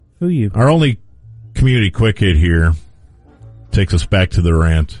Who you? Our only community quick hit here takes us back to the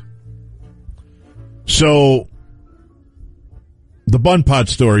rant. So, the bun pot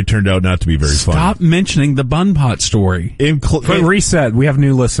story turned out not to be very funny. Stop mentioning the bun pot story. Reset. We have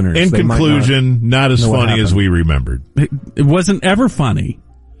new listeners. In conclusion, not as funny as we remembered. It wasn't ever funny.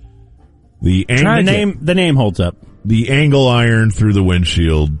 The name holds up. The angle iron through the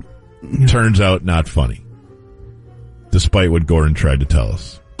windshield turns out not funny, despite what Gordon tried to tell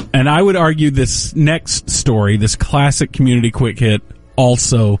us. And I would argue this next story, this classic community quick hit,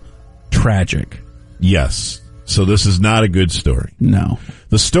 also tragic. Yes. So this is not a good story. No.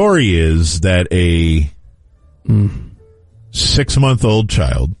 The story is that a 6-month-old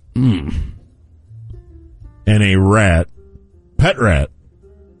child and a rat, pet rat.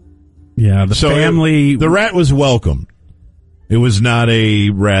 Yeah, the rat was welcomed. It was not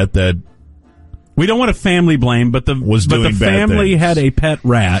a rat that... We don't want to family blame, but the family had a pet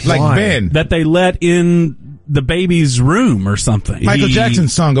rat. Like Ben. That they let in the baby's room or something. Michael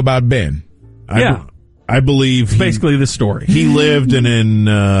Jackson's song about Ben. Yeah. I believe basically the story. He lived in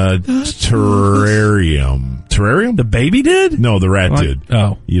terrarium. Terrarium? The baby did? No, the rat did.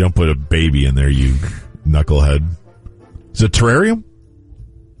 Oh. You don't put a baby in there, you knucklehead. Is it terrarium?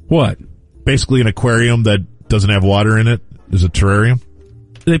 What? Basically an aquarium that doesn't have water in it is a terrarium?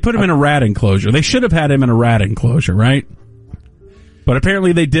 They put him in a rat enclosure. They should have had him in a rat enclosure, right? But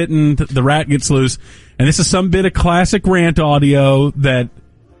apparently they didn't. The rat gets loose. And this is some bit of classic Rant audio that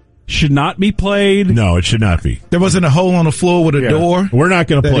should not be played. No, it should not be. There wasn't a hole on the floor with a door. We're not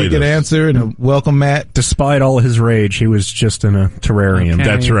going to play this. That he could answer and a welcome mat. Despite all his rage, he was just in a terrarium. Okay.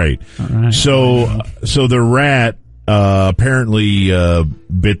 That's right. All right. So the rat apparently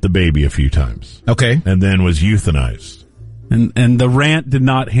bit the baby a few times. Okay. And then was euthanized. And the Rant did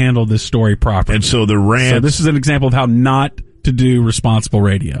not handle this story properly. And so the Rant... So this is an example of how not to do responsible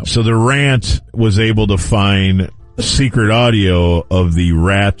radio. So the Rant was able to find secret audio of the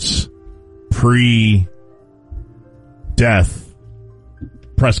rat's pre-death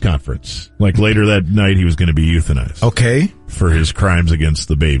press conference. Like later that night he was going to be euthanized. Okay. For his crimes against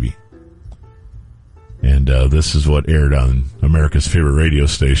the baby. And this is what aired on America's favorite radio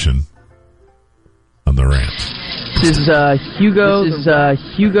station on the Rant. This is Hugo.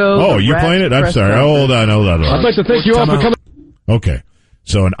 Oh, you're playing it? I'm sorry. Hold on. I'd like to thank you all for coming. Okay.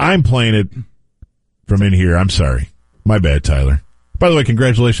 So, and I'm playing it from in here. I'm sorry. My bad, Tyler. By the way,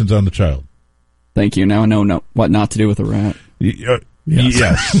 congratulations on the child. Thank you. Now I know what not to do with a rat.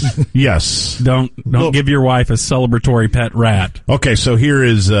 Yes. Yes. Don't give your wife a celebratory pet rat. Okay, so here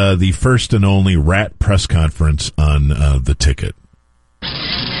is the first and only rat press conference on the ticket.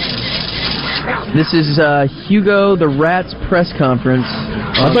 This is Hugo, the Rat's press conference.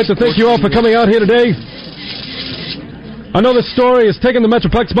 I'd like to thank you all for coming out here today. I know this story has taken the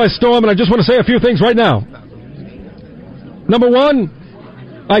Metroplex by storm, and I just want to say a few things right now. Number one,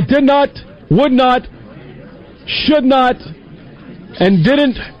 I did not, would not, should not, and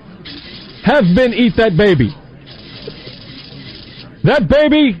didn't have been eat that baby. That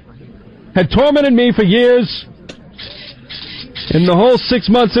baby had tormented me for years. In the whole 6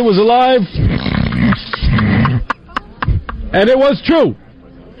 months it was alive. And it was true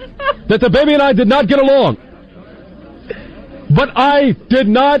that the baby and I did not get along. But I did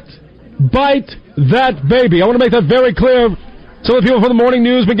not bite that baby. I want to make that very clear. Some of the people from the morning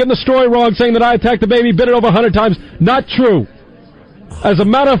news been getting the story wrong, saying that I attacked the baby, bit it over 100 times. Not true. As a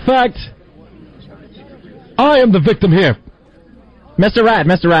matter of fact, I am the victim here. Mr. Rat.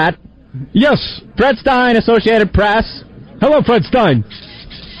 Yes. Fred Stein, Associated Press. Hello, Fred Stein.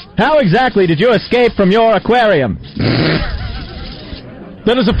 How exactly did you escape from your aquarium?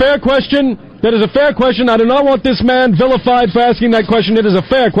 That is a fair question. I do not want this man vilified for asking that question. It is a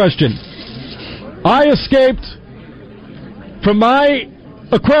fair question. I escaped from my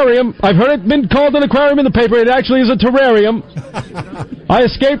aquarium. I've heard it been called an aquarium in the paper. It actually is a terrarium. I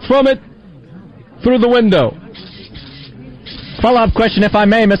escaped from it through the window. Follow-up question, if I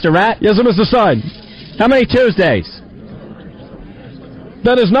may, Mr. Rat. Yes, sir, Mr. Stein. How many Tuesdays?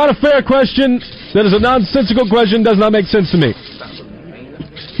 That is not a fair question. That is a nonsensical question. Does not make sense to me.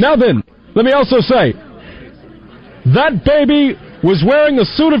 Now then, let me also say, that baby was wearing a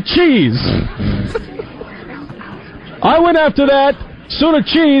suit of cheese. I went after that suit of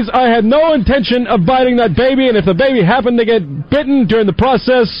cheese. I had no intention of biting that baby, and if the baby happened to get bitten during the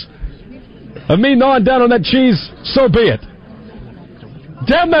process of me gnawing down on that cheese, so be it.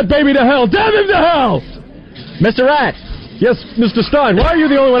 Damn that baby to hell! Damn him to hell! Mr. Rat. Yes, Mr. Stein, why are you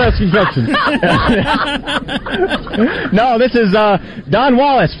the only one asking questions? No, this is Don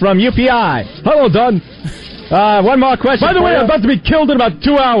Wallace from UPI. Hello, Don. One more question. By the way, I'm about to be killed in about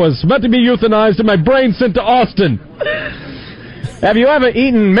 2 hours. I'm about to be euthanized and my brain sent to Austin. Have you ever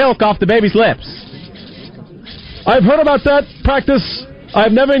eaten milk off the baby's lips? I've heard about that practice.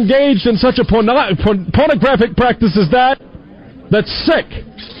 I've never engaged in such a pornographic practice as that. That's sick.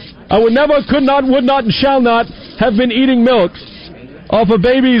 I would never, could not, would not, and shall not have been eating milk off a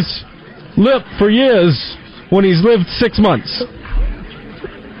baby's lip for years when he's lived 6 months.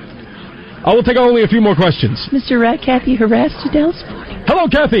 I will take only a few more questions. Mr. Rat, Kathy harassed you down this morning. Hello,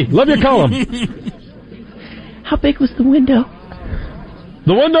 Kathy. Love your column. How big was the window?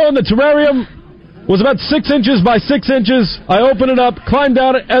 The window in the terrarium was about 6 inches by 6 inches. I open it up, climb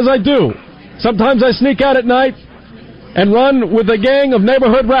down it as I do. Sometimes I sneak out at night and run with a gang of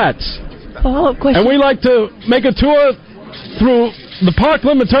neighborhood rats. Follow-up question. And we like to make a tour through the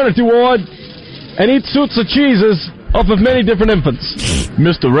Parkland maternity ward and eat suits of cheeses off of many different infants.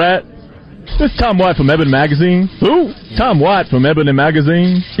 Mr. Rat, this is Tom White from Ebony Magazine. Who? Tom White from Ebony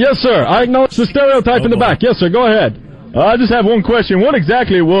Magazine. Yes, sir. I acknowledge the stereotype in the back. Yes, sir. Go ahead. I just have one question. What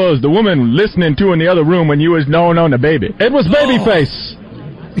exactly was the woman listening to in the other room when you was gnawing on the baby? It was Babyface.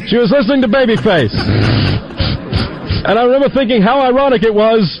 She was listening to Babyface. And I remember thinking how ironic it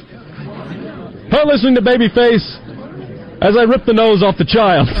was, her listening to Babyface as I ripped the nose off the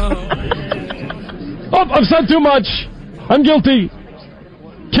child. Oh, I've said too much. I'm guilty.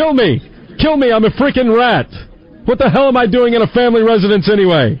 Kill me. Kill me. I'm a freaking rat. What the hell am I doing in a family residence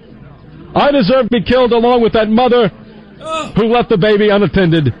anyway? I deserve to be killed along with that mother who left the baby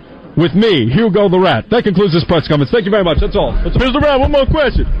unattended with me, Hugo the Rat. That concludes this press conference. Thank you very much. That's all. Mr. Rat, one more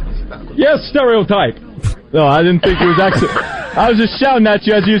question. Yes, stereotype. No, I didn't think it was actually... I was just shouting at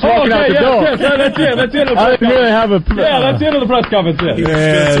you as you was walking out the door. Yes, that's it. That's the end of the I didn't really have a... that's the end of the press conference.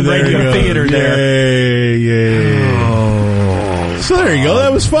 Yeah, some radio theater there. Yeah. So there you go.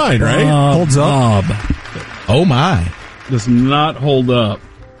 That was fine, right? Holds up. Oh, my. Does not hold up.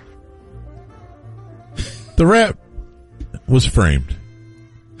 The rat was framed.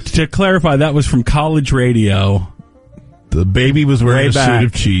 To clarify, that was from college radio The baby was wearing Way a back. suit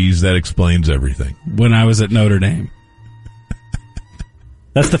of cheese. That explains everything. when I was at Notre Dame.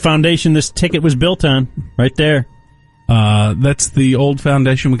 That's the foundation this ticket was built on, right there. That's the old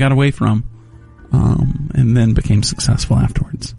foundation we got away from, and then became successful afterwards.